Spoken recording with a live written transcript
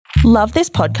Love this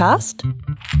podcast?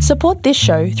 Support this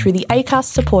show through the Acast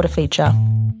supporter feature.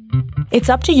 It's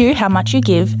up to you how much you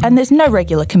give, and there's no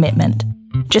regular commitment.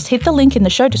 Just hit the link in the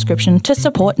show description to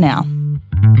support now.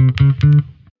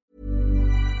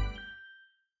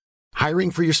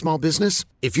 Hiring for your small business?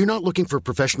 If you're not looking for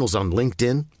professionals on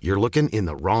LinkedIn, you're looking in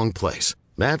the wrong place.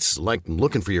 That's like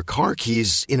looking for your car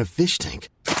keys in a fish tank.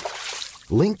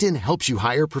 LinkedIn helps you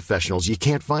hire professionals you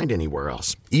can't find anywhere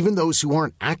else, even those who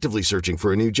aren't actively searching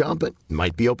for a new job but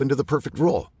might be open to the perfect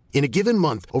role. In a given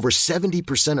month, over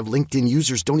 70% of LinkedIn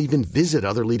users don't even visit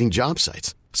other leading job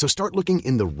sites. So start looking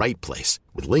in the right place.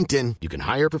 With LinkedIn, you can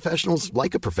hire professionals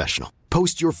like a professional.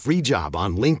 Post your free job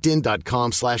on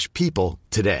linkedin.com/people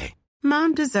today.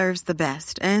 Mom deserves the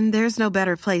best, and there's no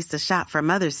better place to shop for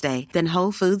Mother's Day than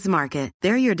Whole Foods Market.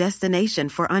 They're your destination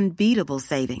for unbeatable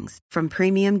savings, from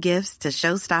premium gifts to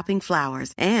show-stopping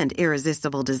flowers and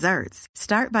irresistible desserts.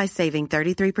 Start by saving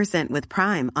 33% with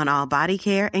Prime on all body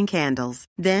care and candles.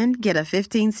 Then get a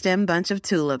 15-stem bunch of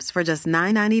tulips for just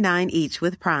 $9.99 each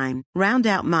with Prime. Round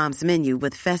out Mom's menu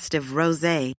with festive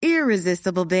rosé,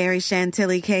 irresistible berry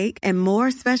chantilly cake, and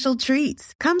more special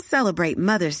treats. Come celebrate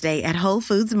Mother's Day at Whole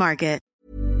Foods Market.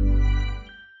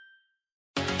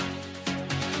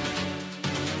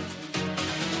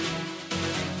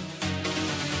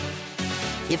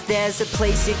 If there's a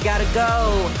place you gotta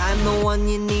go, I'm the one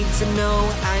you need to know.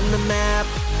 I'm the map.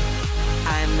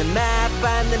 I'm the map,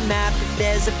 I'm the map. If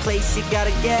there's a place you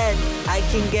gotta get, I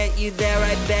can get you there,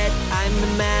 I bet. I'm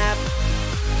the map.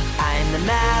 I'm the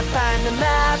map, I'm the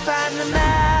map, I'm the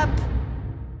map.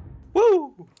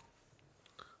 Woo!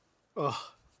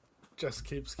 Oh, just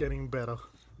keeps getting better.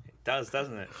 It does,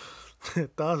 doesn't it?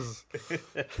 It does.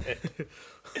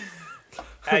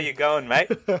 How you going, mate?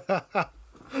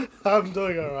 I'm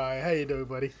doing alright. How you doing,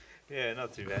 buddy? Yeah,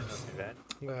 not too bad, not too bad.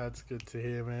 That's good to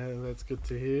hear, man. That's good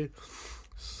to hear.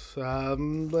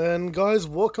 And guys,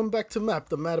 welcome back to MAP,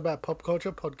 the Mad About Pop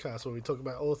Culture podcast, where we talk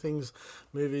about all things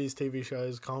movies, TV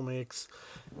shows, comics,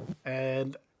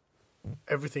 and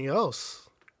everything else.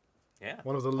 Yeah.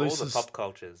 One of the loosest... All the pop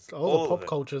cultures. All the pop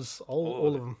cultures. All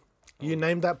of them. You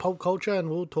name that pop culture and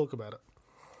we'll talk about it.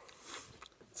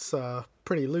 It's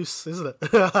pretty loose, isn't it?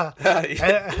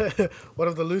 One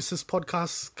of the loosest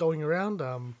podcasts going around.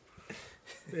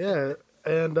 Yeah,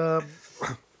 and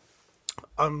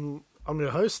I'm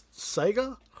your host,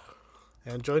 Sega,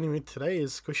 and joining me today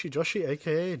is Squishy Joshi,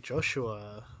 aka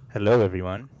Joshua. Hello,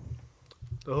 everyone.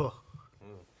 Oh.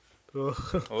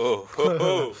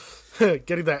 Oh.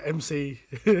 Getting that MC.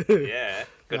 Yeah,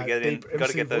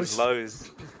 gotta get those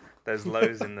lows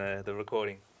in the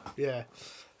recording. Yeah.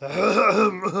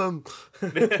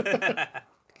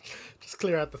 Just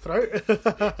clear out the throat.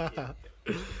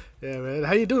 Yeah, man.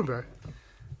 How you doing, bro?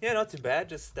 Yeah, not too bad.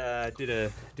 Just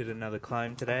did another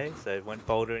climb today, so went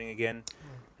bouldering again.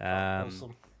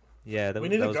 Awesome. Yeah, we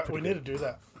need to do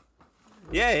that.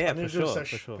 Yeah, for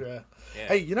sure. Yeah.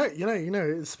 Hey, you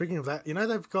know. Speaking of that,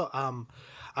 they've got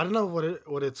I don't know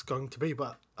what it's going to be,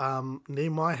 but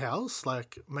near my house,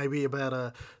 like maybe about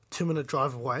a 2-minute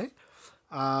drive away,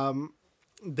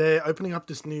 they're opening up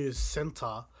this new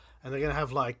center, and they're gonna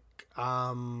have like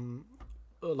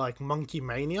Monkey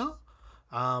Mania,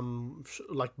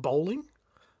 like bowling,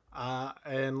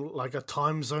 and like a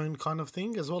time zone kind of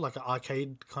thing as well, like an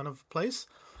arcade kind of place.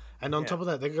 And on top of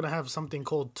that, they're going to have something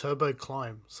called Turbo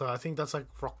Climb. So I think that's like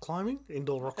rock climbing,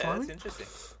 indoor rock climbing. That's interesting.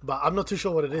 But I'm not too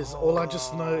sure what it is. All I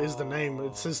just know is the name.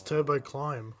 It says Turbo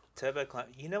Climb. Turbo Climb.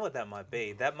 You know what that might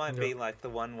be? That might be like the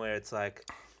one where it's like...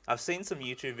 I've seen some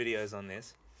YouTube videos on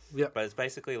this. Yeah. But it's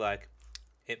basically like...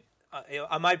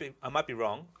 I might be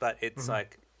wrong, but it's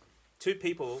like two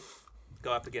people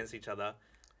go up against each other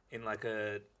in like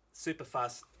a super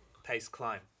fast-paced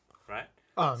climb, right?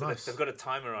 Oh, so nice. They've got a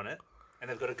timer on it. And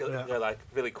they've got to go like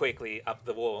really quickly up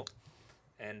the wall,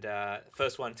 and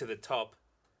first one to the top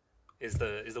is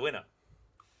the winner.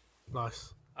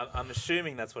 Nice. I'm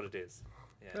assuming that's what it is.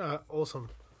 Yeah,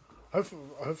 awesome.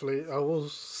 Hopefully, I will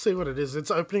see what it is. It's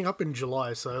opening up in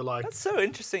July, so like That's so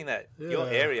interesting that your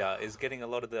area is getting a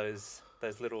lot of those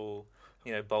little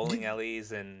bowling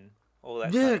alleys and all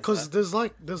that. Yeah, because there's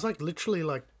literally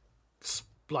like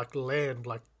land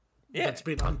like. Yeah. It's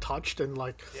been untouched, and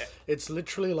it's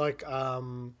literally like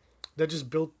they just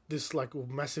built this like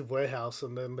massive warehouse,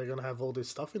 and then they're gonna have all this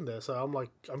stuff in there. So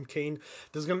I'm keen.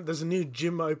 There's a new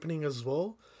gym opening as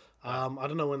well. I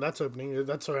don't know when that's opening.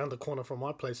 That's around the corner from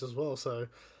my place as well. So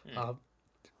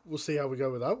we'll see how we go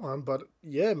with that one. But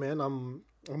yeah, man, I'm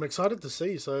excited to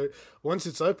see. So once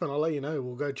it's open, I'll let you know.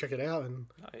 We'll go check it out and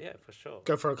for sure.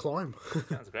 Go for a climb.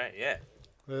 Sounds great. Yeah.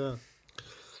 Yeah.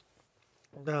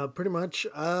 Pretty much.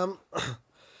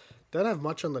 Don't have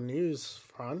much on the news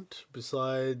front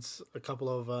besides a couple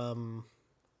of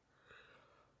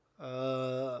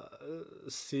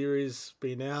series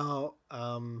been out.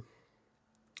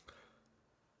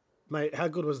 Mate, how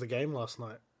good was the game last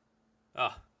night?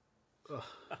 Ah,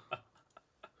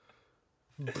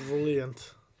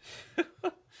 Brilliant.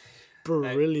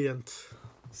 Brilliant.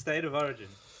 State of Origin.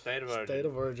 State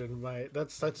of Origin. Mate.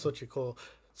 That's what you call.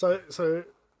 So,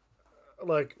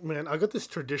 like, man, I got this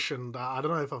tradition that I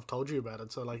don't know if I've told you about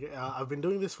it. So, like, I've been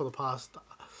doing this for the past,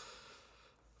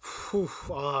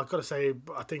 I gotta say,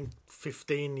 I think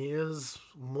 15 years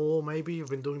more, maybe. I've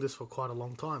been doing this for quite a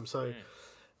long time. So,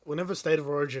 whenever State of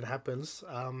Origin happens,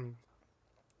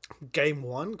 game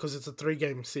one, because it's a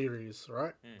 3-game series,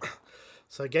 right?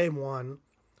 So, game one,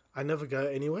 I never go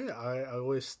anywhere. I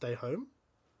always stay home.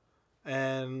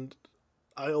 And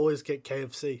I always get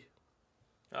KFC.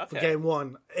 Okay. For game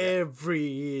one, every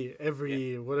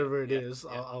year, whatever it is,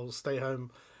 I'll stay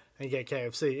home and get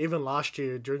KFC. Even last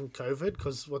year during COVID,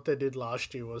 because what they did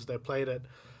last year was they played it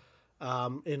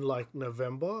in like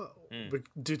November.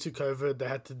 Due to COVID, they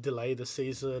had to delay the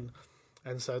season,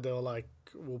 and so they were like,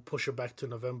 "We'll push it back to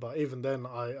November." Even then,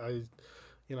 I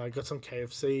got some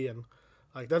KFC, and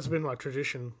like that's been my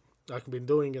tradition. I've been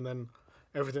doing, and then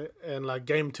everything, and like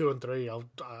game 2 and 3, I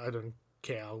don't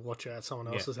care. I'll watch it at someone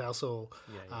else's house, or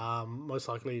most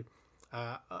likely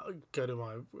go to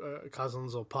my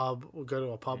cousins or pub, or go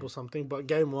to a pub or something. But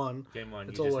game one,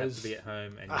 it's you always just have to be at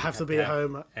home. And I have to be at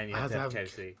home, and you I have to have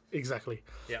KFC. Exactly.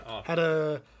 Yeah. Oh.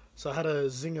 I had a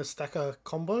Zinger Stacker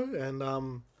combo,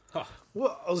 and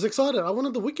well, I was excited. I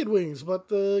wanted the Wicked Wings, but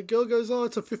the girl goes, "Oh,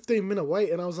 it's a 15-minute wait,"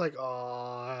 and I was like,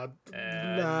 "Oh,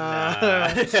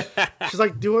 nah." She's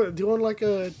like, "Do you want like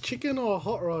a chicken or a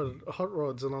hot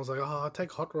rods?" And I was like, "Oh, I'll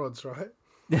take hot rods, right?"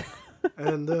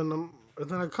 and then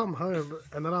I come home,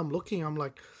 and then I'm looking. I'm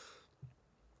like,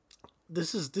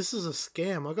 "This is a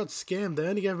scam. I got scammed. They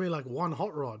only gave me like one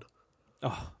hot rod."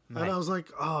 Oh, mate. And I was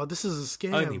like, "Oh, this is a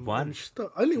scam." Only one?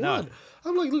 Only one.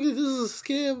 I'm like, "Look, this is a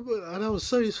scam," and I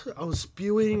was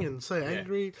spewing and so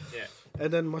angry. Yeah.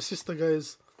 And then my sister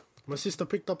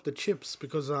picked up the chips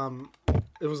because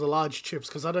it was a large chips,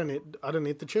 because I don't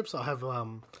eat the chips. I have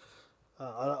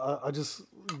I just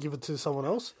give it to someone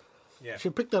else. Yeah. She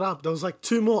picked it up. There was like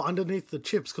 2 more underneath the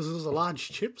chips because it was a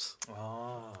large chips.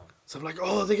 Oh. So I'm like,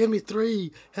 "Oh, they gave me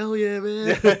 3. Hell yeah,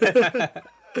 man!"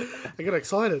 I got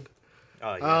excited.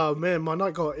 Oh, yeah. Oh man, my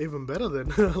night got even better then.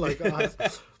 like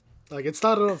it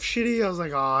started off shitty. I was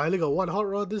like, I only got 1 hot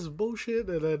rod. This is bullshit.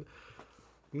 And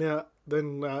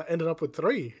then ended up with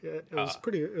 3. It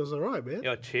was alright, man.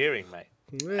 You're cheering, mate.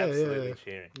 Absolutely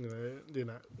cheering.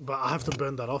 But I have to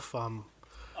burn that off.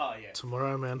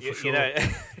 Tomorrow, man, for sure. You know,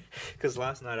 because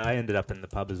last night I ended up in the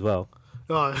pub as well.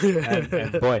 Oh yeah.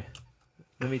 And boy,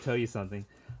 let me tell you something.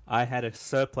 I had a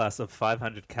surplus of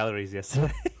 500 calories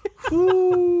yesterday.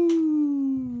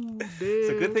 It's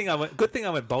a good thing I went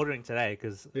bouldering today,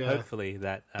 because hopefully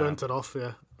that burnt it off.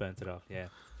 Yeah. Burnt it off. Yeah.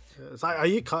 So are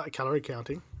you calorie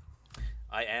counting?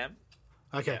 I am.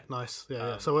 Okay, nice.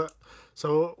 Yeah. So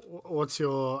what's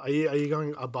your? Are you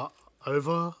going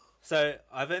over? So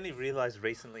I've only realized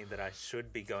recently that I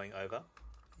should be going over.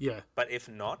 Yeah. But if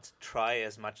not, try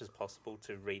as much as possible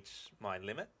to reach my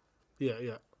limit.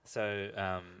 Yeah. So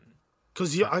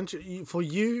because for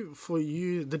you,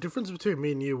 the difference between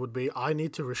me and you would be I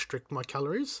need to restrict my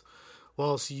calories,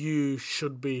 whilst you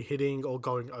should be hitting or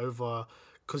going over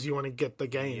because you want to get the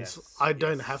gains. I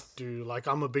don't have to. Like,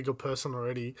 I'm a bigger person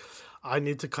already. I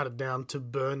need to cut it down to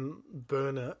burn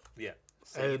it. Yeah.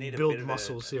 So and you need build a bit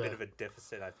muscles. Of a bit of a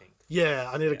deficit, I think. Yeah,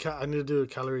 I need to do a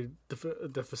calorie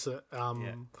deficit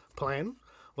plan.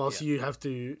 Whilst you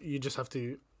just have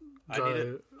to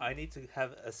go. I need to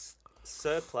have a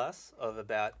surplus of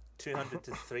about 200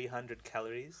 to 300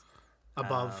 calories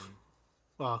above.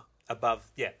 Above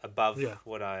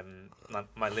what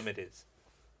my limit is.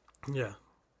 Yeah.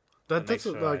 That's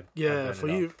like for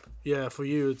you. Yeah, for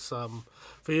you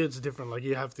it's different. Like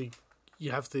you have to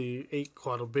eat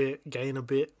quite a bit, gain a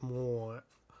bit more.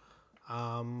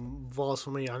 Whilst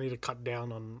for me, I need to cut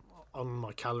down on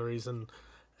my calories and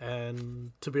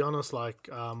to be honest,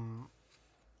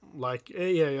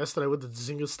 yesterday with the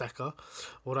Zinger Stacker,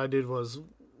 what I did was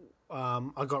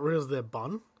I got rid of their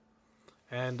bun,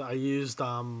 and I used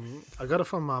I got it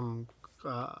from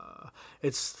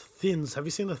it's Thins. Have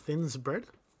you seen the Thins bread?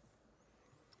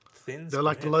 Thins. They're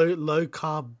like low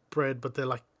carb bread, but they're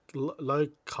like low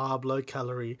carb, low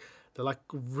calorie. They're like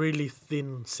really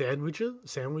thin sandwich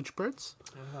breads.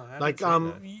 Oh, like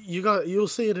you'll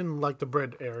see it in like the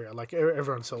bread area. Like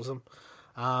everyone sells them.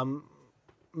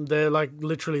 They're like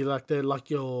literally like they're like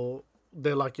your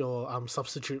they're like your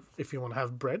substitute if you want to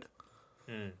have bread.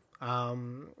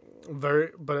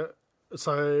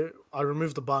 So I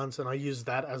removed the buns and I used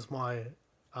that as my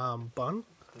bun.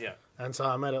 Yeah. And so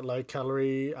I made it low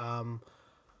calorie, and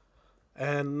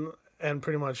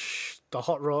pretty much the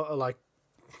hot raw, like,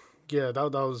 yeah,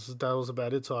 that was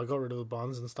about it. So I got rid of the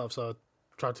buns and stuff. So I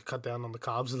tried to cut down on the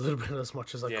carbs a little bit as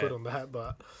much as I could on that.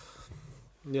 But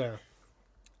yeah,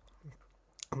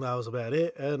 that was about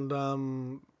it.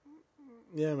 And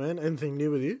yeah, man, anything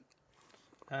new with you?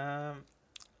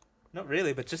 Not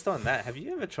really, but just on that, have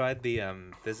you ever tried the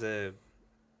there's a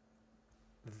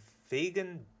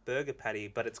vegan burger patty,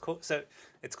 but it's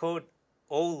called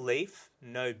all leaf,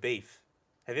 no beef.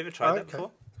 Have you ever tried that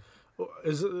before?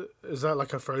 Is that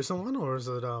like a frozen one, or is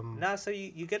it No, so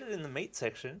you get it in the meat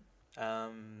section.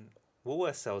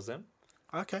 Woolworths sells them.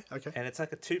 Okay. And it's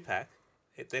like a 2-pack.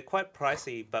 They're quite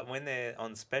pricey, but when they're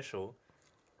on special,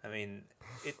 I mean,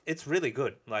 it's really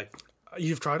good. Like,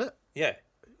 you've tried it? Yeah.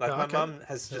 Like, my mum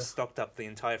has just stocked up the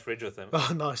entire fridge with them.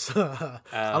 Oh, nice. I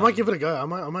might give it a go. I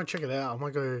might check it out. I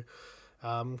might go,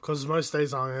 because most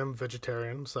days I am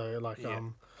vegetarian, so like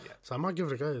so I might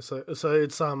give it a go. So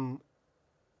it's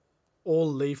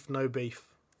all leaf, no beef.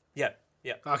 Yeah.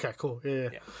 Okay, cool. Yeah.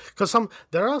 Because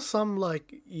there are some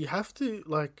like you have to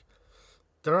like.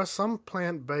 There are some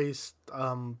plant-based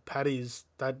patties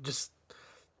that just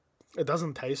it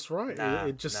doesn't taste right.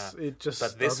 It just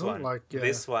but this doesn't one, like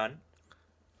this one.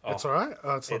 Oh, it's alright.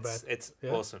 Oh, it's not bad. It's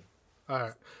awesome. All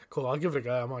right, cool. I'll give it a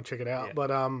go. I might check it out. Yeah. But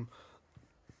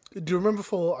do you remember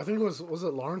I think it was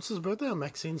it Lawrence's birthday or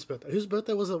Maxine's birthday? Whose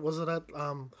birthday was it? Was it at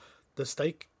the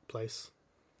steak place?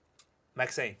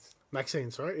 Maxine's,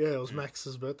 right? Yeah, it was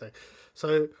Max's birthday.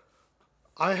 So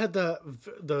I had the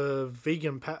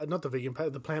vegan not the vegan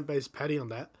patty, the plant-based patty on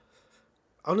that.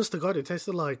 Honest to God, it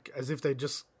tasted like as if they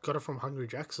just got it from Hungry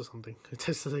Jack's or something. It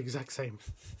tasted the exact same.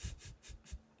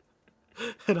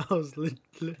 And I was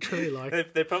literally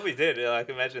like... They probably did. Like,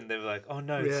 imagine they were like, oh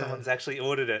no, someone's actually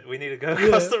ordered it. We need to go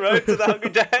across the road to the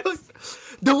Hungry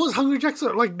Jack's. There was Hungry Jack's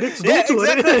like next door to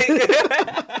it.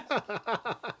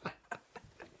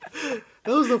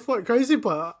 That was the crazy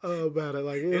part about it.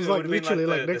 Like, it was like literally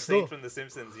like next door. The scene from The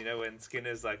Simpsons, you know, when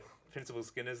Principal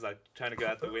Skinner's like trying to go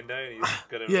out the window and he's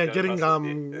got to getting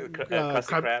Krusty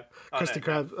Krab. Krusty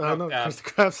Krab. Not Krusty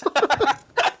Krabs.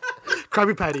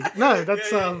 Krabby Patty. No,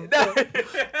 that's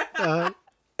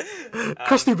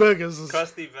Krusty Burgers.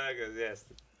 Krusty Burgers, yes.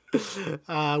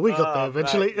 We got there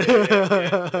eventually.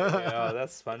 Yeah. Oh,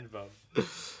 that's SpongeBob.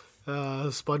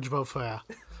 SpongeBob fire.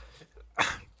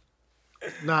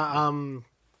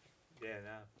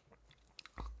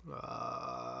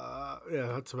 Yeah,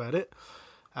 that's about it.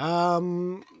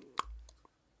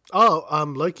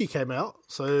 Loki came out,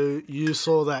 so you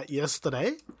saw that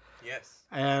yesterday. Yes.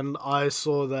 And I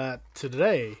saw that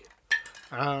today.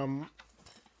 We're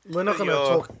not going to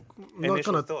talk.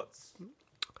 Initial thoughts.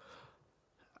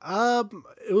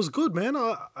 It was good, man.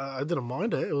 I didn't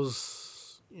mind it. It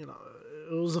was, it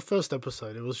was the first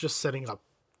episode. It was just setting up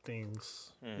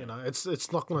things.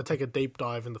 It's not going to take a deep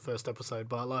dive in the first episode,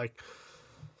 but like,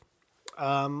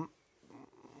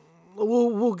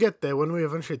 we'll get there when we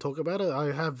eventually talk about it.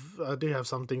 I do have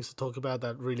some things to talk about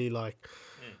that really like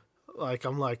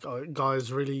I'm like, oh,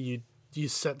 guys, really you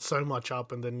set so much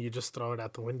up and then you just throw it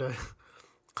out the window,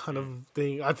 kind of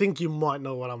thing. I think you might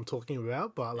know what I'm talking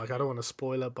about, but like I don't want to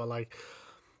spoil it. But like,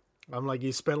 I'm like,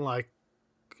 you spent like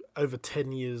over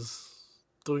 10 years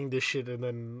doing this shit, and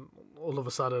then all of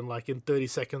a sudden, like in 30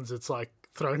 seconds, it's like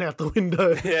thrown out the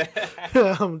window. Yeah.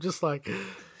 I'm just like,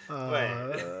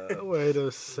 wait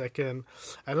a second.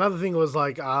 Another thing was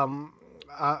like,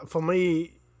 for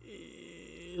me,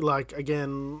 like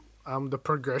again, the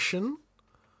progression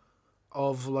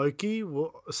of Loki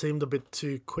seemed a bit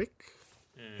too quick,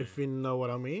 if you know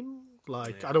what I mean.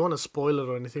 Like, I don't want to spoil it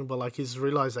or anything, but like his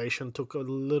realization was a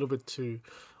little bit too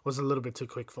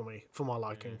quick for me, for my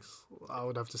likings, I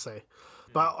would have to say.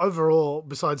 But overall,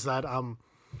 besides that,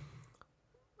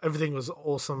 everything was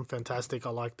awesome, fantastic. I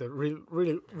liked it really,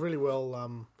 really, really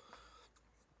well.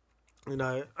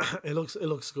 It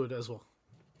looks good as well.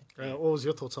 What was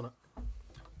your thoughts on it?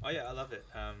 Oh yeah, I love it.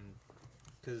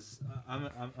 Because I'm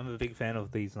a big fan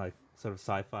of these like sort of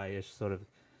sci-fi-ish sort of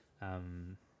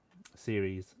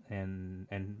series and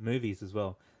movies as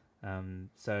well.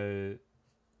 So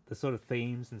the sort of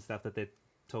themes and stuff that they're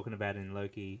talking about in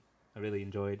Loki, I really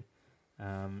enjoyed.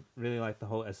 Really like the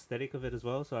whole aesthetic of it as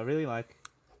well. So I really like.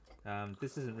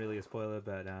 This isn't really a spoiler,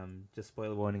 but just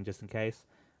spoiler warning, just in case.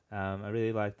 I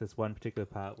really like this one particular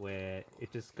part where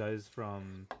it just goes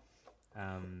from.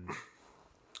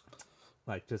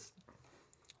 Like just,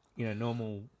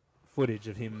 normal footage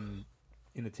of him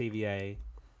in the TVA,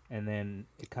 and then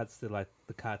it cuts to like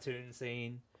the cartoon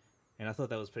scene, and I thought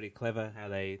that was pretty clever how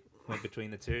they went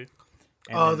between the two.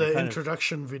 And the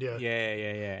introduction video. Yeah.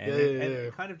 And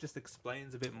it kind of just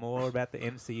explains a bit more about the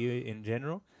MCU in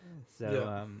general.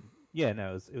 So it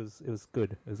was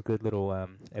good. It was a good little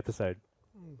episode.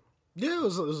 Yeah, it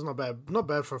was not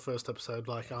bad for a first episode.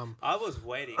 Like I was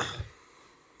waiting.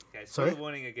 Okay, spoiler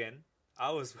warning again.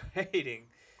 I was waiting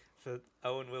for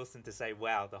Owen Wilson to say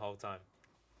 "wow" the whole time.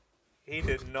 He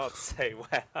did not say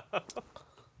 "wow."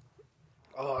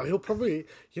 Oh, he'll probably.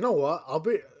 You know what?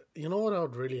 You know what I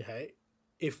would really hate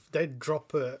if they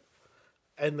drop it,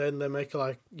 and then they make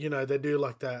like they do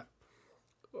like that.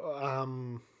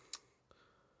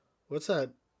 What's that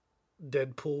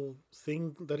Deadpool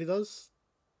thing that he does?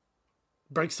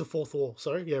 Breaks the fourth wall.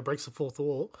 Sorry, yeah, breaks the fourth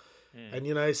wall. And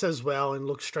he says "wow" and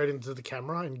looks straight into the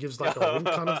camera and gives like a wink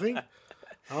kind of thing.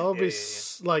 I'll be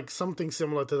like something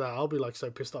similar to that. I'll be like so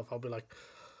pissed off. I'll be like,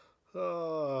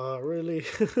 "Oh, really?"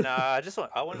 No, I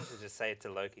wanted to just say it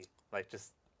to Loki, like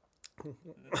just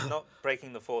not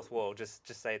breaking the fourth wall. Just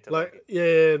say it to Loki.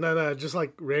 No, just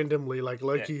like randomly, like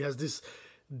Loki has this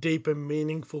deep and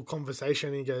meaningful conversation.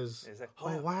 And he goes, like,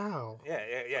 "Oh wow,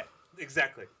 yeah,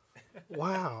 exactly,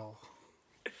 wow."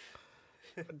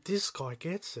 This guy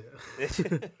gets it.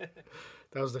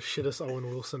 That was the shittest Owen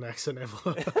Wilson accent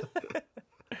ever.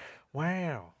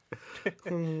 Wow.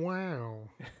 Wow.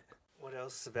 What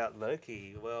else about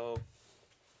Loki? Well,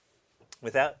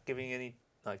 without giving any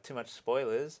too much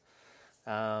spoilers,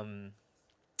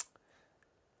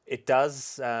 it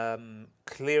does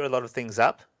clear a lot of things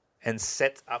up and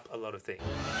set up a lot of things.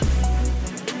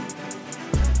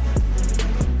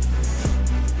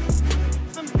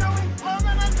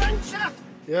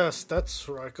 Yes, that's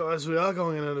right, guys. We are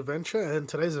going on an adventure, and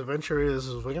today's adventure is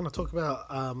we're going to talk about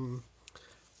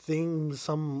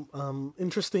some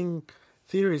interesting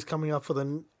theories coming up for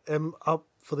the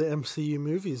MCU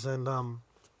movies, and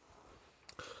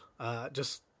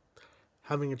just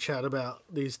having a chat about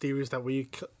these theories that we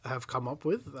have come up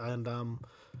with. And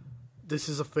this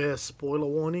is a fair spoiler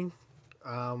warning.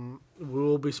 We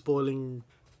will be spoiling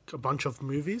a bunch of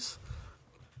movies.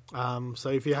 So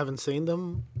if you haven't seen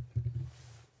them,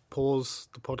 pause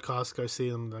the podcast, go see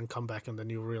them, then come back, and then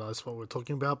you'll realize what we're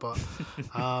talking about. But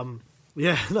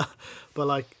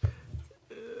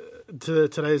to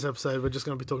today's episode, we're just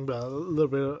going to be talking about a little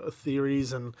bit of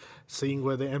theories and seeing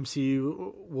where the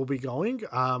MCU will be going,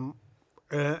 and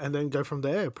then go from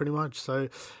there, pretty much. So,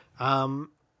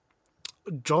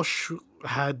 Josh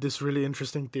had this really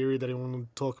interesting theory that he wanted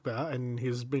to talk about, and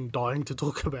he's been dying to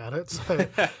talk about it. So,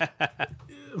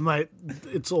 mate,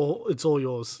 it's all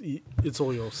yours. It's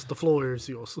all yours. The floor is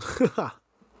yours.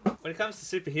 When it comes to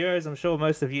superheroes, I'm sure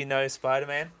most of you know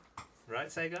Spider-Man, right,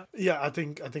 Sega? Yeah, I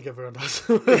think everyone does.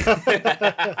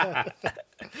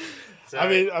 So,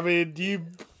 I mean, you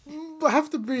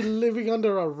have to be living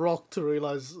under a rock to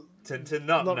realize to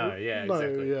not know. Yeah,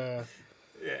 exactly. Yeah.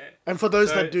 And for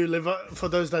those that do live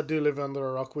under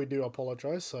a rock, we do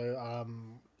apologize. So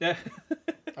yeah,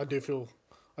 I do feel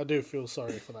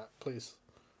sorry for that.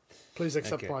 Please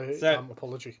accept my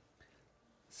apology.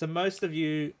 So most of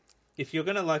you, if you're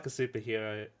gonna like a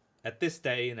superhero at this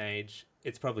day and age,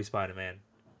 it's probably Spider-Man.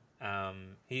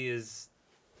 He is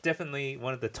definitely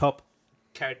one of the top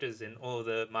characters in all of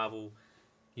the Marvel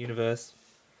universe.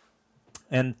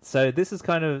 And so this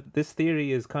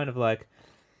theory is kind of like,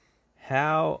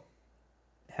 how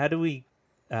do we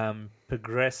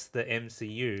progress the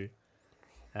MCU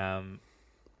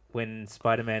when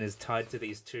Spider-Man is tied to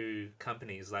these two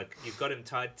companies? Like, you've got him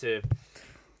tied to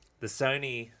the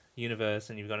Sony universe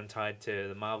and you've got him tied to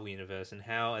the Marvel universe, and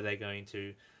how are they going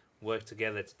to work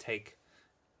together to take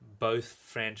both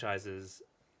franchises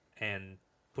and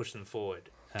push them forward,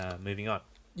 moving on?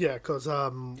 Yeah, because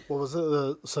what was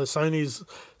it? So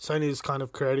Sony's kind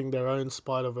of creating their own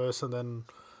Spider-Verse, and then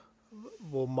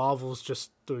Marvel's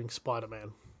just doing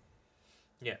Spider-Man.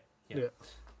 Yeah.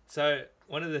 So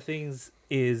one of the things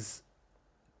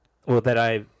that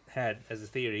I had as a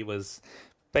theory was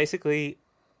basically,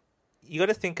 you got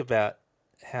to think about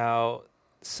how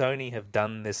Sony have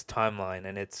done this timeline,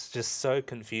 and it's just so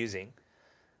confusing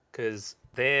because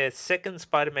their second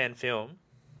Spider-Man film,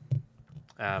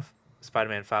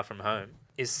 Spider-Man Far From Home,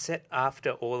 is set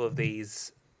after all of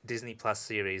these Disney Plus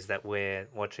series that we're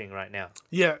watching right now.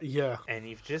 Yeah. And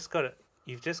you've just got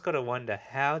to wonder,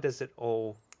 how does it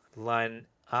all line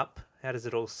up? How does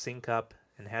it all sync up?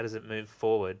 And how does it move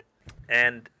forward?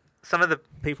 And some of the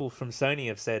people from Sony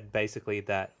have said basically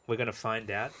that we're going to find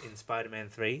out in Spider-Man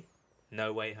 3,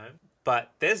 No Way Home.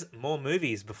 But there's more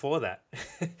movies before that.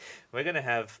 We're going to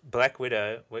have Black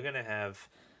Widow. We're going to have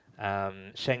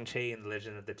Shang-Chi and the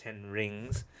Legend of the Ten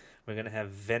Rings. We're going to have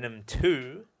Venom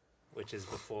 2, which is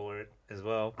before it as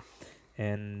well.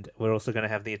 And we're also going to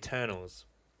have the Eternals.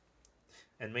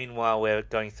 And meanwhile, we're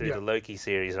going through the Loki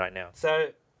series right now. So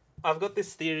I've got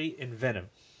this theory in Venom,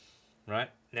 right?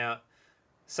 Now,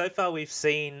 so far we've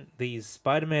seen these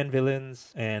Spider-Man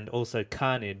villains and also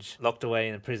Carnage locked away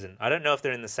in a prison. I don't know if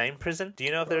they're in the same prison. Do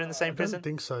you know if they're in the same prison? I don't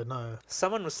think so, no.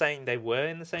 Someone was saying they were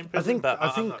in the same prison, but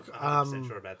I'm not 100%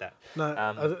 sure about that.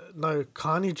 No,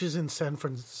 Carnage is in San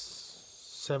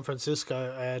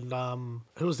Francisco, and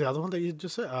who was the other one that you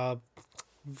just said?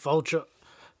 Vulture.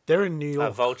 They're in New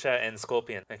York. Vulture and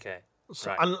Scorpion. Okay.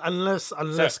 So, right.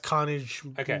 Unless Carnage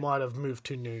might have moved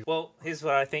to New York. Well, here's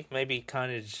what I think. Maybe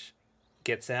Carnage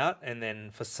gets out and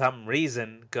then for some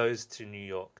reason goes to New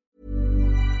York.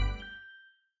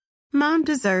 Mom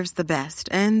deserves the best,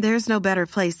 and there's no better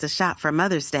place to shop for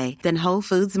Mother's Day than Whole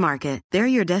Foods Market. They're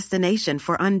your destination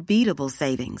for unbeatable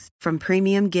savings, from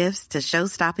premium gifts to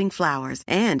show-stopping flowers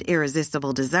and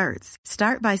irresistible desserts.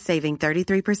 Start by saving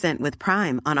 33% with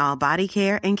Prime on all body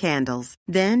care and candles.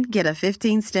 Then get a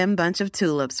 15-stem bunch of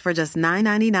tulips for just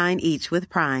 $9.99 each with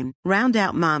Prime. Round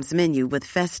out Mom's menu with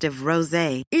festive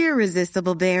rosé,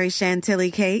 irresistible berry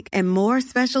chantilly cake, and more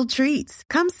special treats.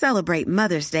 Come celebrate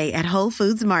Mother's Day at Whole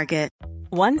Foods Market.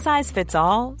 One size fits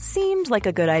all seemed like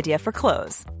a good idea for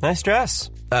clothes. Nice dress.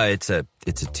 It's a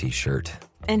t-shirt.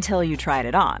 Until you tried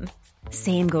it on.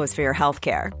 Same goes for your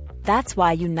healthcare. That's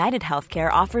why United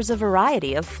Healthcare offers a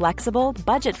variety of flexible,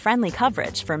 budget-friendly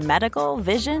coverage for medical,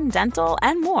 vision, dental,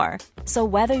 and more. So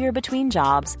whether you're between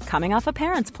jobs, coming off a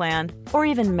parent's plan, or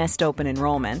even missed open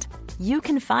enrollment, you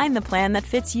can find the plan that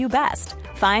fits you best.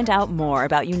 Find out more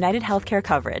about United Healthcare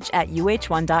coverage at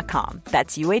uh1.com.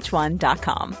 That's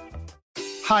uh1.com.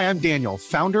 Hi, I'm Daniel,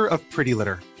 founder of Pretty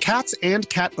Litter. Cats and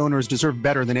cat owners deserve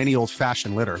better than any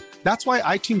old-fashioned litter. That's why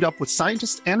I teamed up with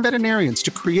scientists and veterinarians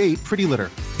to create Pretty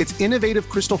Litter. Its innovative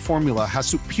crystal formula has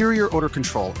superior odor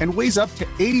control and weighs up to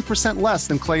 80% less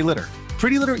than clay litter.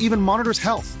 Pretty Litter even monitors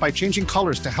health by changing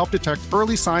colors to help detect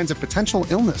early signs of potential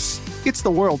illness. It's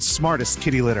the world's smartest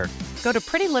kitty litter. Go to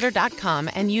prettylitter.com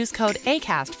and use code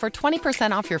ACAST for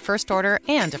 20% off your first order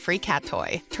and a free cat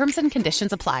toy. Terms and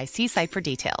conditions apply. See site for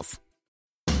details.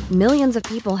 Millions of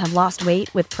people have lost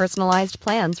weight with personalized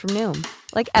plans from Noom.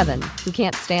 Like Evan, who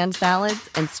can't stand salads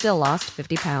and still lost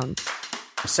 50 pounds.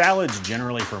 Salads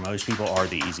generally for most people are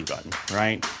the easy button,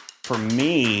 right? For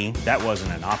me, that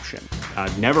wasn't an option.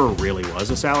 I never really was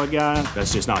a salad guy.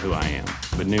 That's just not who I am.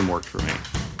 But Noom worked for me.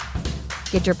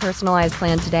 Get your personalized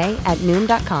plan today at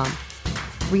Noom.com.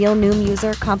 Real Noom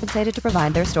user compensated to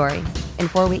provide their story. In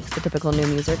 4 weeks, the typical Noom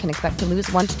user can expect to lose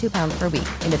 1 to 2 pounds per week.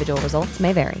 Individual results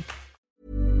may vary.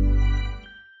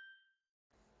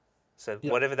 So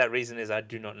whatever that reason is, I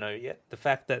do not know yet. The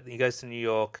fact that he goes to New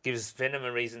York gives Venom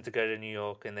a reason to go to New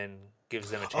York, and then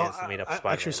gives them a chance to meet up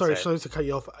Spider-Man. Actually, sorry to cut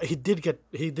you off. He did get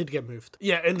moved.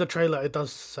 Yeah, in the trailer it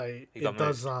does say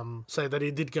say that he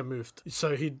did get moved.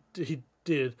 So he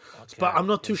did, okay, but I'm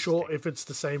not too sure if it's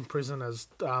the same prison as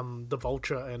the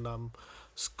Vulture and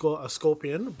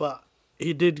Scorpion. But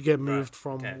he did get moved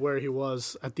from where he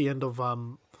was at the end of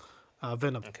Venom.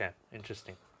 Okay,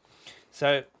 interesting.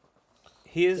 So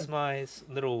here's my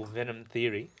little Venom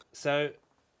theory. So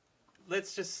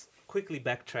let's just quickly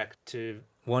backtrack to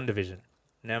WandaVision.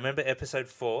 Now remember episode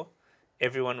 4?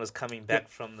 Everyone was coming back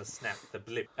from the snap, the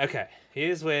blip. Okay,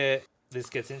 here's where this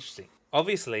gets interesting.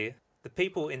 Obviously, the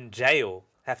people in jail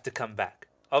have to come back.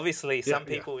 Obviously, some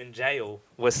people in jail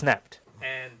were snapped.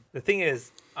 And the thing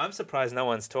is, I'm surprised no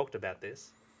one's talked about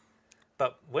this,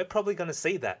 but we're probably going to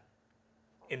see that.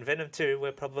 In Venom 2,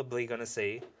 we're probably going to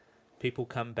see people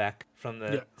come back from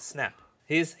the snap.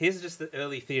 Here's just the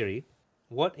early theory.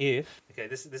 What if... Okay,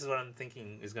 this is what I'm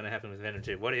thinking is going to happen with Venom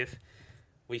 2. What if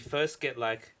we first get,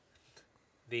 like,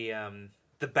 the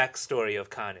backstory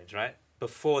of Carnage, right?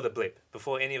 Before the blip.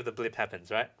 Before any of the blip happens,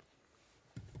 right?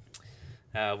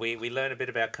 We learn a bit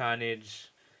about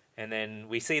Carnage, and then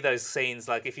we see those scenes.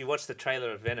 Like, if you watch the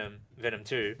trailer of Venom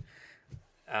 2,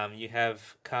 you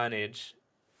have Carnage...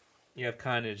 You have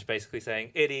Carnage basically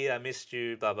saying, Eddie, I missed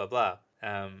you, blah, blah, blah.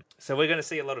 So we're going to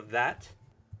see a lot of that.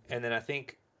 And then I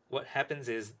think what happens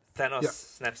is Thanos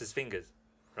snaps his fingers,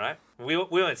 right? We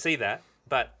won't see that,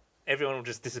 but everyone will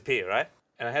just disappear, right?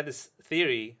 And I had this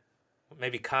theory,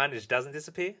 maybe Carnage doesn't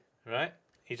disappear, right?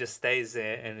 He just stays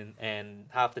there and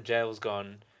half the jail's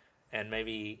gone. And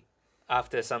maybe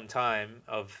after some time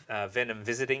of Venom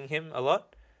visiting him a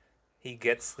lot, he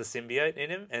gets the symbiote in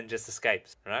him and just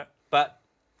escapes, right? But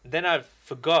then I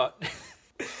forgot.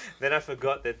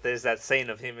 That there's that scene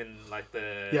of him in like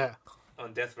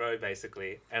on death row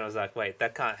basically, and I was like, wait,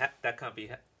 that can't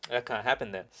be that can't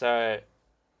happen then. So,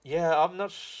 yeah, I'm not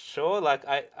sure. Like,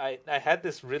 I had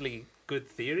this really good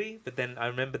theory, but then I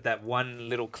remembered that one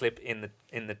little clip in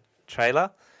the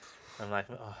trailer. I'm like,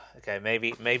 oh, okay,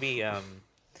 maybe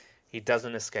he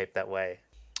doesn't escape that way.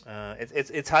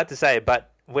 It's hard to say,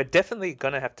 but we're definitely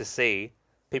gonna have to see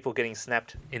people getting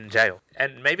snapped in jail,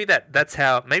 and maybe that's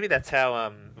how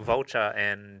Vulture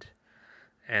and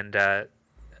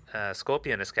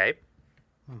Scorpion escape.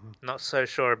 Mm-hmm. Not so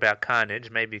sure about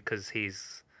Carnage, maybe because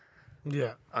he's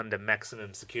under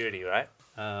maximum security, right?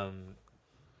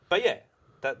 But yeah,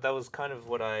 that was kind of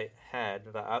what I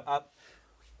had. But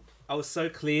I was so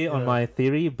clear on my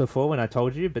theory before when I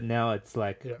told you, but now it's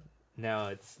like now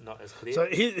it's not as clear. So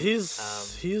here's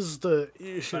the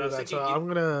issue with that. So I'm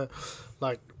gonna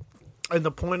like, in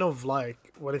the point of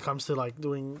like when it comes to like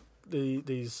doing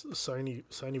these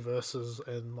Sony versus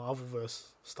and Marvel verse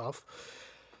stuff,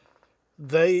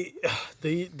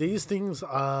 these things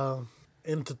are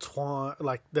intertwined.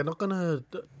 Like they're not gonna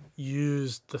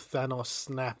use the Thanos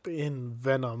snap in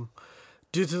Venom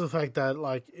due to the fact that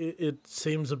like it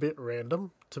seems a bit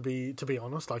random, to be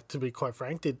honest. Like, to be quite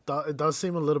frank, it does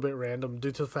seem a little bit random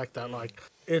due to the fact that like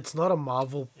it's not a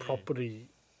Marvel property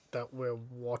that we're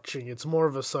watching. It's more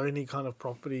of a Sony kind of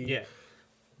property. Yeah.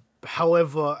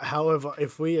 However,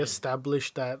 if we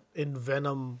establish that in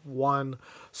Venom 1,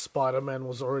 Spider-Man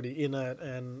was already in it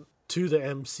and to the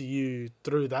MCU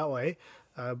through that way,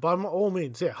 by all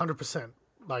means, 100%,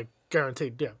 like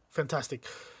guaranteed, fantastic.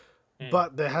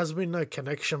 But there has been no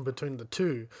connection between the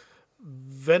two.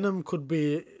 Venom could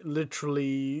be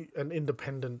literally an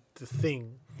independent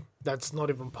thing that's not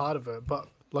even part of it. But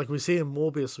like we see in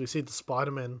Morbius, we see the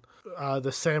Spider-Man,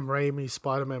 the Sam Raimi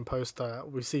Spider-Man poster,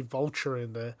 we see Vulture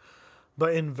in there.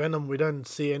 But in Venom, we don't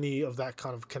see any of that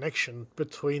kind of connection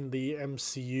between the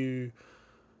MCU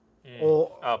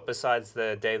or... besides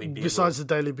the Daily Bugle. Besides the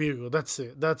Daily Bugle, that's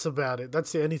it. That's about it.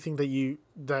 That's the only thing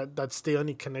that's the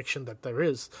only connection that there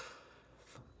is.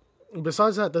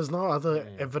 Besides that, there's no other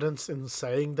evidence in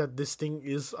saying that this thing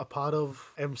is a part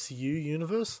of MCU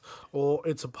universe or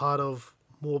it's a part of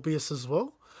Morbius as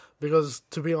well. Because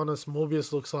to be honest,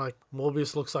 Morbius looks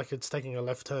like it's taking a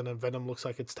left turn and Venom looks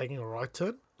like it's taking a right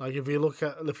turn. Like if you look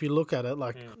at it,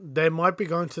 like they might be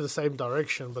going to the same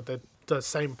direction, but they're the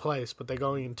same place, but they're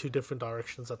going in two different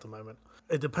directions at the moment.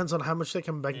 It depends on how much they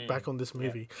can make back on this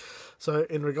movie. Yeah. So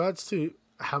in regards to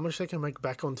how much they can make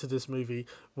back onto this movie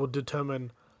will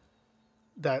determine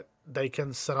that they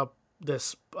can set up their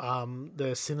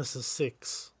Sinister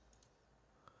Six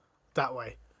that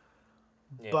way.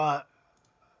 Yeah. But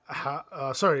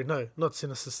not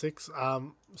Sinister Six.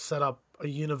 Set up a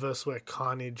universe where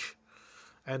Carnage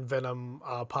and Venom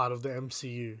are part of the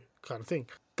MCU kind of thing.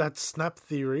 That snap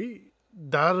theory,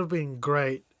 that would have been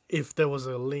great if there was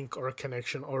a link or a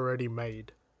connection already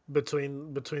made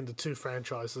between the two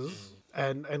franchises.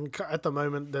 And at the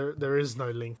moment there is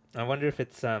no link. I wonder if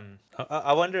it's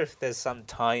I wonder if there's some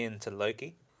tie-in to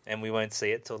Loki and we won't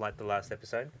see it till like the last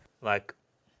episode. Like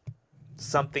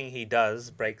something he does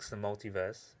breaks the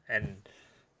multiverse. And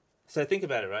so think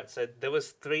about it, right? So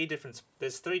there's three different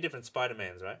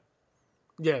Spider-Mans, right?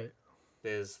 Yeah.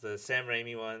 There's the Sam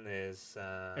Raimi one, there's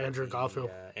Andrew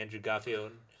Garfield,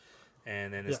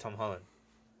 and then there's Tom Holland.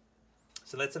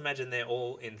 So let's imagine they're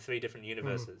all in three different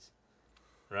universes,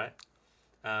 right?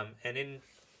 And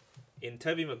in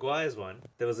Tobey Maguire's one,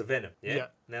 there was a Venom, yeah?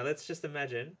 Now let's just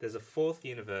imagine there's a fourth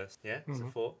universe, yeah? It's a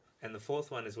fourth, and the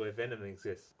fourth one is where Venom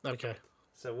exists. Okay.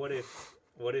 So what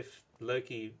if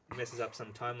Loki messes up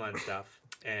some timeline stuff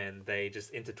and they just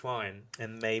intertwine,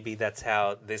 and maybe that's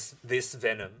how this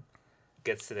Venom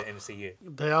gets to the MCU?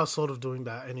 They are sort of doing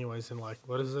that anyways in like,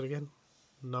 what is it again?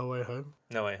 No Way Home?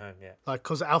 No Way Home, yeah. Like,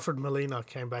 because Alfred Molina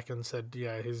came back and said,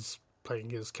 yeah, he's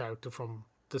playing his character from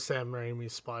the Sam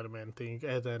Raimi Spider-Man thing.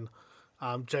 And then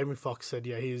Jamie Foxx said,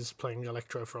 yeah, he's playing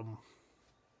Electro from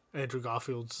Andrew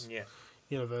Garfield's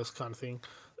universe kind of thing.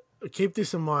 Keep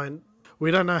this in mind. We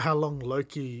don't know how long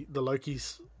the Loki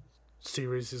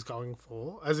series is going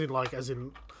for.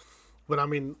 When I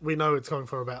mean, we know it's going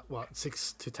for about,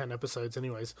 6 to 10 episodes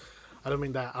anyways. I don't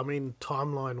mean that. I mean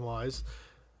timeline-wise.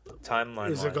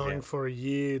 Is it going for a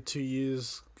year, 2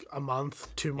 years, a month,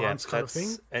 2 months kind of thing?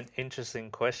 That's an interesting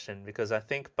question because I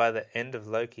think by the end of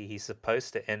Loki, he's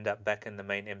supposed to end up back in the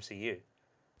main MCU.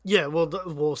 Yeah,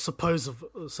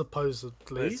 supposedly.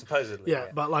 Supposedly, yeah.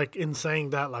 But like in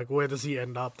saying that, like where does he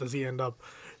end up? Does he end up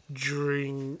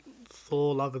during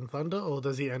Thor: Love and Thunder, or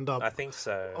does he end up? I think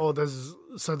so. Or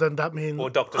so then that means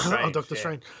or Doctor Strange.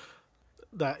 Strange.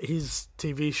 That his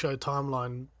TV show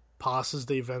timeline passes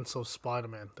the events of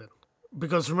Spider-Man then.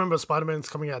 Because remember, Spider-Man's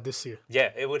coming out this year. Yeah,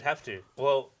 it would have to.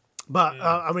 Well, But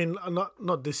I mean,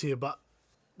 not this year, but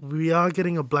we are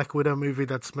getting a Black Widow movie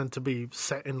that's meant to be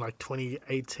set in like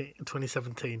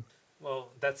 2017.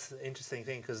 Well, that's the interesting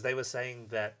thing because they were saying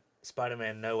that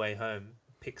Spider-Man No Way Home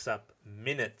picks up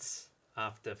minutes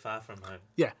after Far From Home.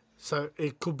 Yeah, so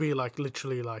it could be like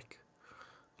literally like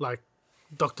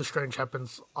Doctor Strange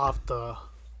happens after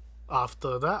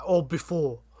that or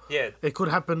before. Yeah, it could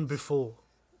happen before.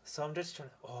 So I'm just trying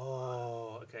to...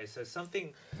 Oh, okay. So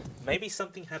maybe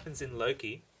something happens in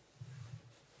Loki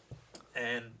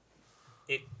and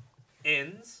it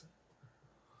ends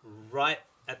right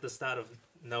at the start of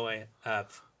No Way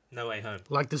Home.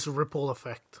 Like this ripple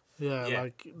effect. Yeah,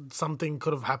 like something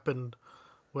could have happened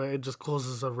where it just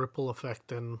causes a ripple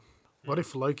effect. And what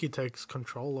if Loki takes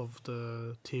control of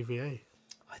the TVA?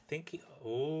 I think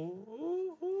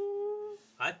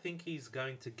I think he's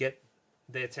going to get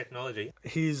their technology.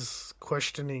 He's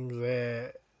questioning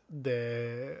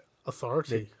their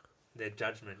authority. Their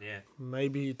judgment, yeah.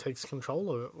 Maybe he takes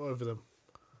control over them.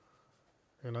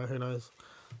 You know, who knows?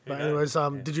 But anyways,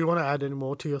 did you want to add any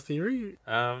more to your theory?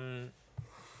 No,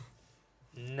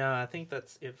 I think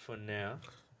that's it for now.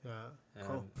 Yeah,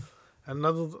 cool.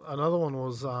 Another one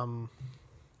was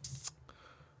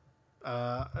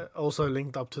also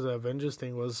linked up to the Avengers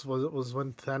thing was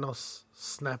when Thanos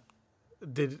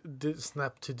did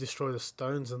snap to destroy the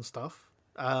stones and stuff.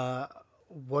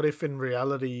 What if in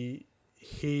reality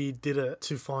he did it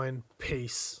to find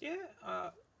peace? Yeah.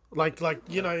 Like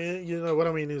you know what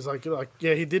I mean is like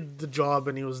yeah, he did the job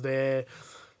and he was there,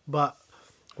 but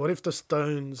what if the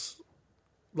stones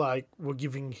were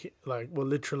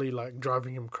literally like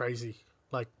driving him crazy,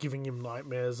 like giving him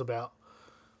nightmares about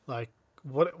like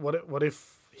what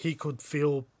if he could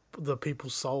feel the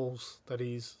people's souls that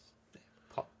he's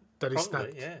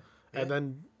snapped, yeah. And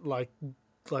then like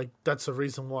that's the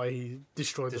reason why he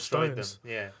destroyed the stones.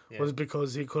 Them. Yeah, was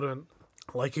because he couldn't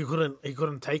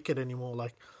take it anymore.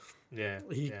 Like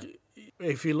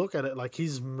if you look at it, like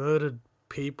he's murdered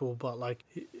people, but like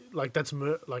that's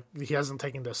like he hasn't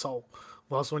taken their soul.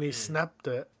 Whilst when he snapped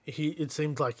it, it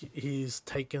seemed like he's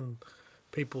taken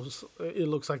people's. It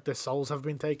looks like their souls have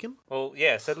been taken. Well,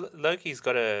 yeah. So Loki's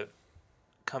got to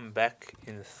come back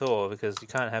in Thor because you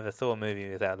can't have a Thor movie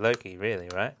without Loki, really,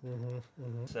 right?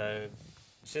 Mm-hmm. So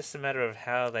it's just a matter of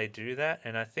how they do that,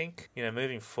 and I think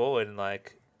moving forward,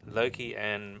 like Loki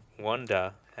and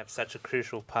Wanda have such a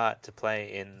crucial part to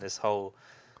play in this whole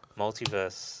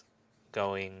multiverse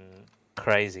going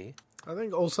crazy. I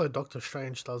think also Doctor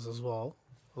Strange does as well.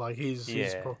 Like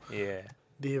the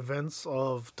events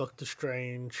of Doctor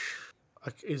Strange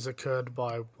is occurred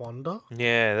by Wanda.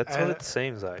 Yeah, that's what it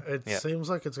seems like. It seems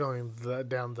like it's going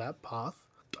down that path.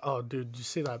 Oh, dude, did you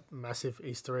see that massive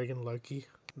Easter egg in Loki?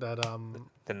 That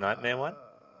the Nightmare one.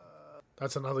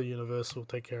 That's another universe we'll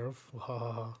take care of.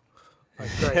 Like,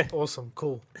 great, awesome,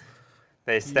 cool.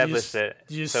 They established it.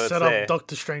 You so set it's up there.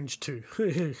 Doctor Strange 2.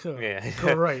 Yeah.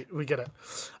 Great, we get it.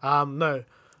 No.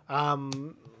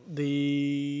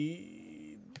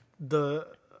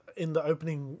 In the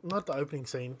opening, not the opening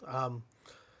scene,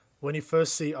 when you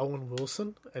first see Owen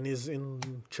Wilson and he's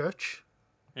in church,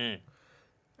 and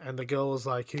the girl was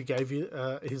like, "Who gave you?"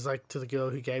 He's like to the girl,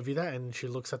 "Who gave you that?" And she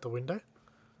looks at the window.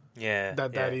 Yeah,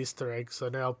 that Easter egg. So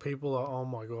now people are, oh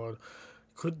my god,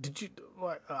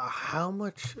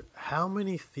 how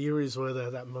many theories were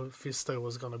there that Mephisto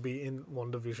was going to be in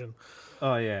WandaVision?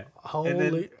 Oh yeah,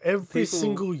 every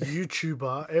single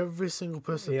YouTuber, every single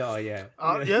person. Yeah.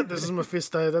 This is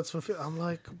Mephisto. That's Mephisto. I'm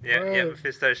like, bro. Yeah,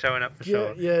 Mephisto showing up for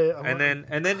sure. Yeah.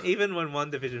 And then even when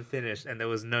WandaVision finished and there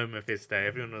was no Mephisto,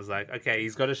 everyone was like, okay,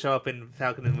 he's got to show up in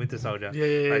Falcon and Winter Soldier.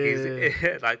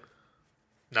 Yeah. Like,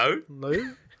 no.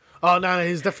 Oh no,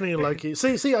 he's definitely in Loki.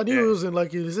 See, I knew he was in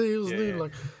Loki. See, he was in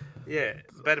Loki. Yeah,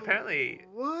 but apparently,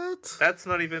 what? That's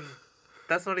not even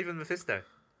Mephisto.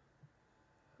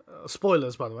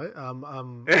 Spoilers, by the way.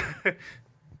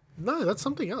 No, that's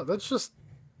something else. That's just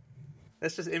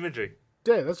imagery.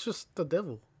 Yeah, that's just the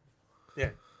devil. Yeah,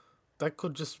 that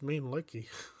could just mean Loki.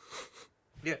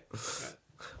 Yeah.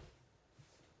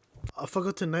 I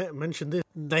forgot to mention this.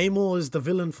 Namor is the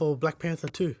villain for Black Panther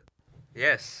 2.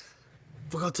 Yes.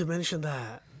 Forgot to mention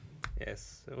that.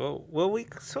 Yes. Well, we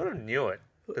sort of knew it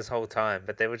this whole time,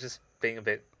 but they were just being a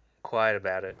bit quiet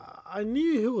about it. I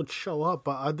knew he would show up,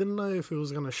 but I didn't know if he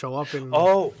was going to show up in...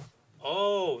 Oh,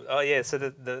 yeah. So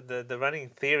the running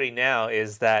theory now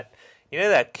is that,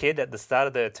 that kid at the start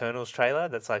of the Eternals trailer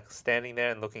that's like standing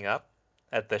there and looking up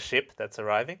at the ship that's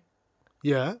arriving?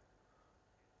 Yeah.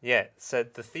 Yeah, so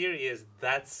the theory is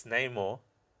that's Namor.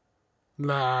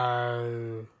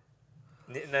 No.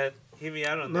 hear me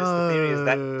out on this. The theory is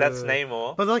that's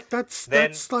Namor. But like that's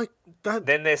like that.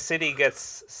 Then their city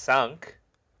gets sunk,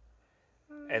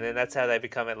 and then that's how they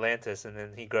become Atlantis. And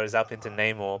then he grows up into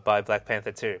Namor by Black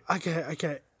Panther 2.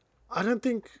 Okay. I don't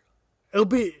think it'll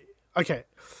be okay.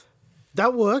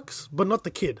 That works, but not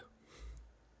the kid.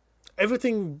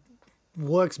 Everything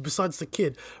works besides the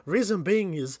kid. Reason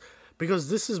being is because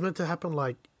this is meant to happen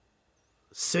like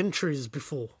centuries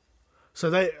before. So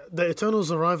the Eternals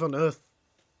arrive on Earth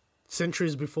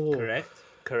centuries before.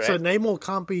 Correct. So Namor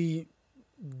can't be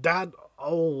that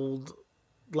old.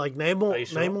 Like Namor, Are you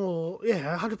sure? Namor,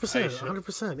 yeah, 100%,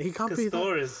 100%. He can't be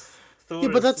Thor that. is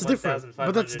But that's different.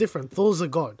 1,500. Thor's a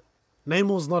god.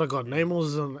 Namor's not a god.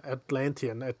 Namor's an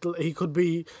Atlantean. He could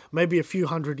be maybe a few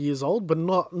hundred years old, but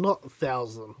not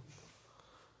 1,000.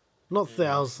 Not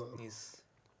 1,000. He's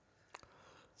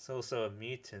also a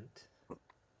mutant.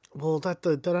 Well,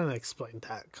 they don't explain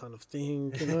that kind of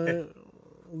thing. You know,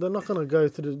 they're not gonna go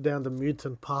down the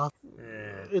mutant path.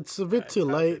 Yeah, it's a bit too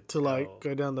late to like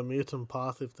go down the mutant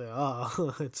path if they are.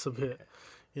 It's a bit,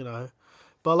 you know.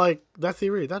 But like that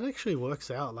theory, that actually works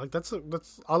out. Like that's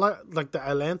I like the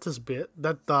Atlantis bit.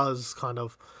 That does kind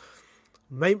of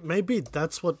maybe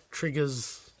that's what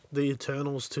triggers the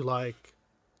Eternals to like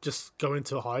just go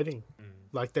into hiding.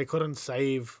 Like they couldn't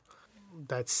save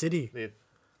that city.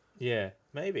 Yeah,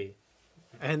 maybe.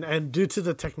 And due to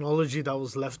the technology that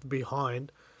was left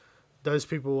behind, those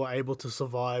people were able to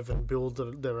survive and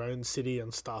build their own city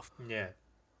and stuff. Yeah.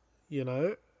 You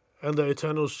know, and the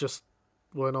Eternals just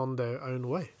went on their own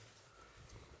way.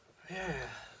 Yeah.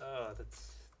 Oh,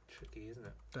 that's tricky, isn't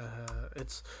it?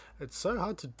 It's so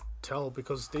hard to tell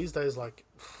because these days, like,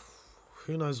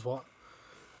 who knows what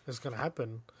is going to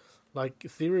happen. Like,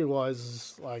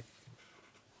 theory-wise, like,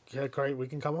 yeah, great, we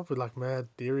can come up with, like, mad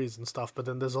theories and stuff, but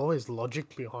then there's always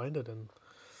logic behind it and,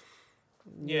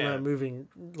 you know, moving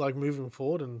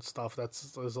forward and stuff,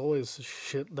 there's always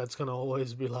shit that's going to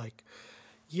always be like,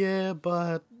 yeah,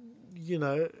 but, you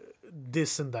know,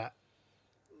 this and that,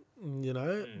 you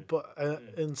know? But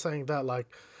in saying that, like,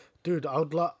 dude,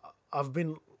 I've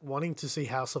been wanting to see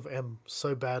House of M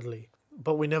so badly,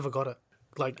 but we never got it.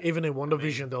 Like, even in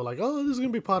WandaVision, they were like, oh, this is going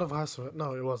to be part of House of M.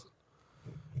 No, it wasn't.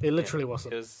 It literally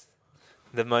wasn't. It was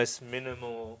the most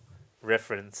minimal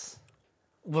reference.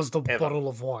 Was the ever. bottle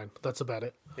of wine. That's about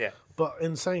it. Yeah. But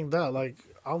in saying that, like,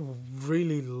 I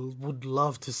really would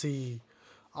love to see...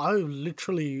 I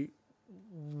literally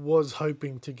was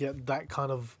hoping to get that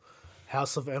kind of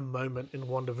House of M moment in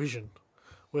WandaVision,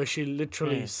 where she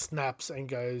literally snaps and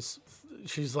goes...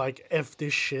 She's like, F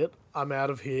this shit, I'm out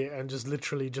of here, and just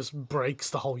literally just breaks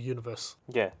the whole universe.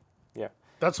 Yeah.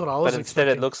 That's what I was But instead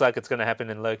expecting. it looks like it's going to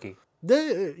happen in Loki.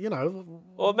 You know...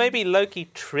 Or maybe Loki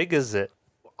triggers it.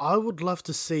 I would love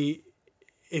to see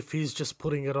if he's just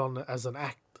putting it on as an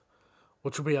act,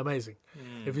 which would be amazing.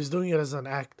 If he's doing it as an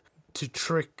act to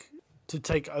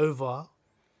take over,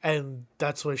 and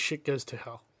that's where shit goes to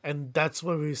hell. And that's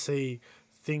where we see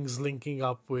things linking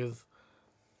up with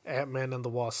Ant-Man and the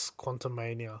Wasp,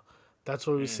 Quantumania. That's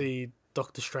where we see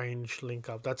Doctor Strange link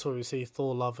up. That's where we see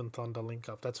Thor Love and Thunder link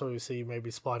up. That's where we see maybe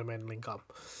Spider-Man link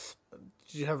up.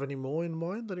 Did you have any more in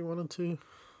mind that you wanted to...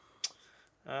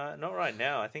 Not right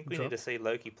now. I think we need to see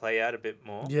Loki play out a bit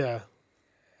more. Yeah.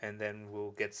 And then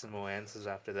we'll get some more answers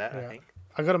after that, I think.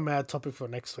 I got a mad topic for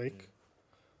next week.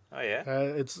 Oh, yeah?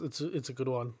 It's a good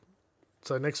one.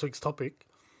 So next week's topic,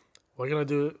 we're going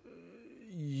to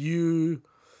do...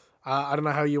 I don't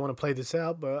know how you want to play this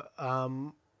out, but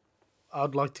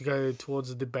I'd like to go towards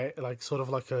a debate, like sort of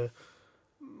like a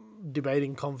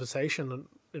debating conversation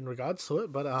in regards to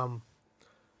it. But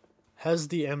has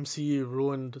the MCU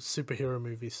ruined superhero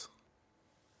movies?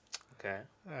 Okay.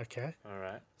 All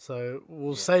right. So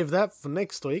we'll save that for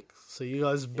next week. So you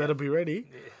guys better be ready.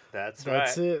 Yeah, that's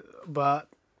That's right. it. But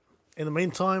in the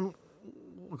meantime,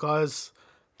 guys,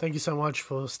 thank you so much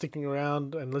for sticking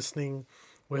around and listening.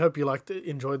 We hope you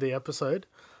enjoyed the episode.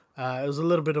 It was a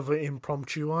little bit of an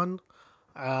impromptu one,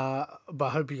 but I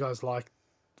hope you guys liked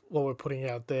what we're putting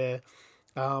out there.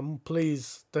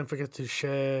 Please don't forget to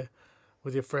share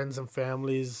with your friends and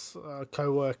families,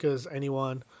 co-workers,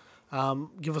 anyone.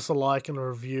 Give us a like and a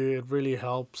review. It really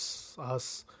helps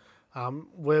us.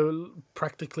 We're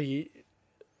practically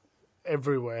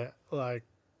everywhere, like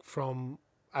from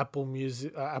Apple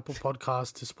Music, Apple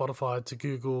Podcasts to Spotify to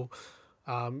Google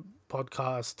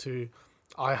Podcast to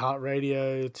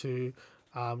iHeartRadio to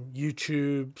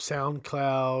YouTube,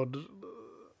 SoundCloud,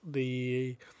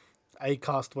 the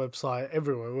Acast website,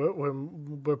 everywhere.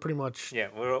 We're pretty much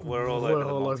we're all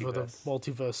over the multiverse.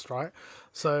 multiverse, right?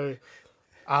 So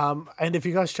And if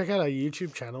you guys check out our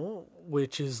YouTube channel,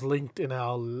 which is linked in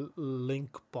our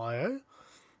link bio,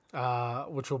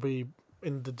 which will be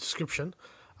in the description,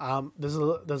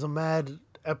 there's a mad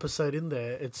episode in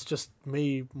there. It's just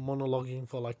me monologuing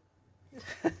for like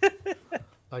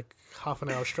half an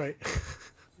hour straight.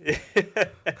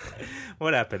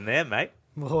 What happened there, mate?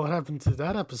 Well, what happened to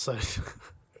that episode?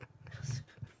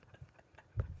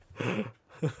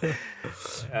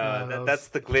 That's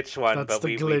the glitch one, but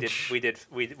we did fix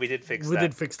that. We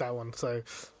did fix that one. So,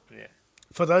 yeah.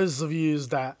 For those of you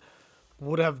that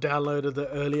would have downloaded the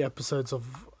early episodes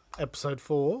of episode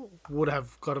 4, would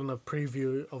have gotten a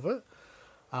preview of it.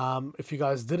 If you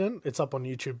guys didn't, it's up on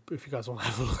YouTube. If you guys want to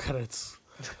have a look at it,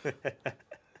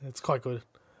 it's quite good.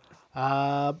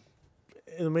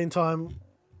 In the meantime,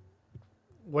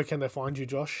 where can they find you,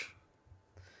 Josh?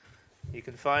 You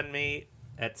can find me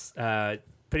at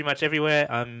pretty much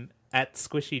everywhere. I'm at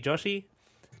Squishy Joshy,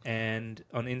 and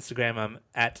on Instagram I'm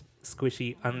at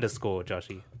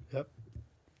Squishy_Joshy. Yep.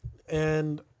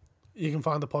 And you can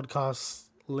find the podcast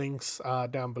links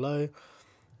down below.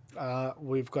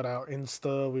 We've got our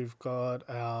Insta, we've got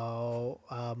our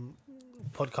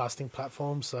podcasting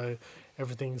platform, so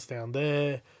everything's down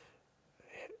there.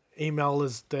 Email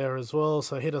is there as well,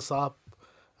 so hit us up.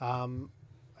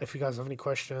 If you guys have any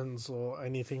questions or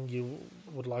anything you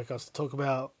would like us to talk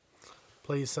about,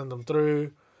 please send them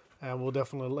through, and we'll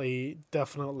definitely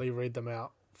read them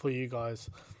out for you guys.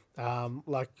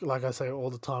 Like I say all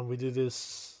the time, we do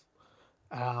this.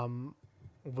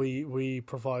 We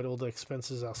provide all the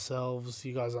expenses ourselves.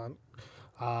 You guys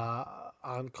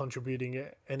aren't contributing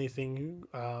anything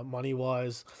money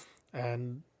wise,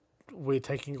 and we're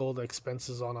taking all the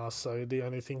expenses on us. So the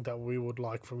only thing that we would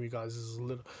like from you guys is a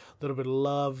little bit of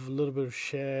love, a little bit of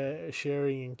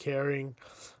sharing and caring.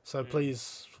 So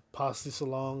please pass this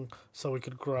along so we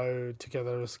could grow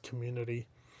together as a community.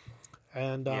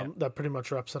 And that pretty much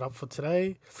wraps it up for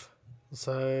today.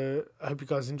 So I hope you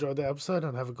guys enjoyed the episode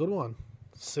and have a good one.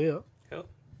 See ya. Cool.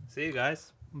 See you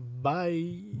guys.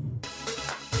 Bye.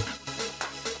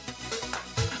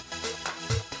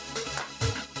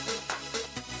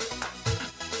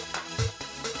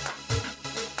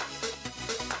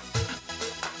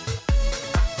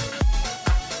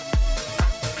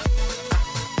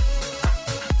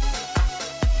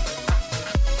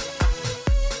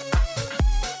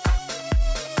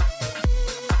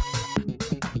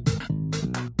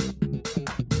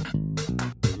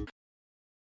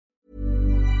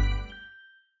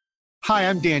 Hi,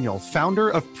 I'm Daniel, founder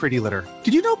of Pretty Litter.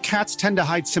 Did you know cats tend to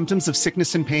hide symptoms of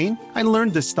sickness and pain? I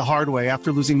learned this the hard way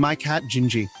after losing my cat,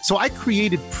 Gingy. So I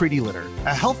created Pretty Litter,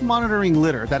 a health monitoring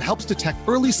litter that helps detect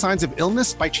early signs of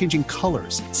illness by changing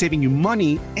colors, saving you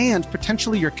money and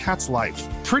potentially your cat's life.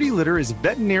 Pretty Litter is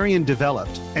veterinarian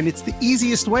developed, and it's the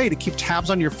easiest way to keep tabs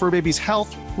on your fur baby's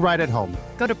health right at home.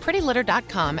 Go to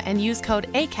prettylitter.com and use code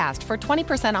ACAST for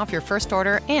 20% off your first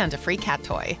order and a free cat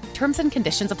toy. Terms and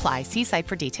conditions apply. See site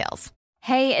for details.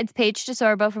 Hey, it's Paige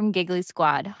DeSorbo from Giggly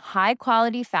Squad. High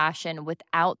quality fashion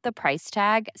without the price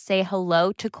tag. Say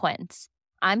hello to Quince.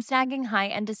 I'm snagging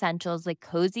high-end essentials like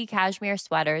cozy cashmere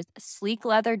sweaters, sleek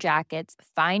leather jackets,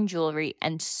 fine jewelry,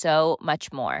 and so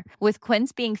much more. With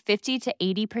Quince being 50 to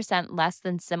 80% less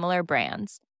than similar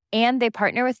brands. And they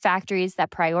partner with factories that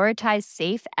prioritize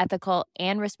safe, ethical,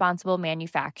 and responsible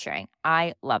manufacturing.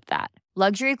 I love that.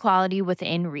 Luxury quality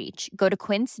within reach. Go to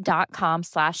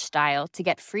quince.com/style to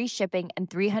get free shipping and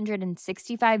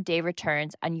 365-day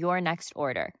returns on your next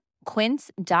order.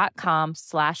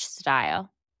 Quince.com/style.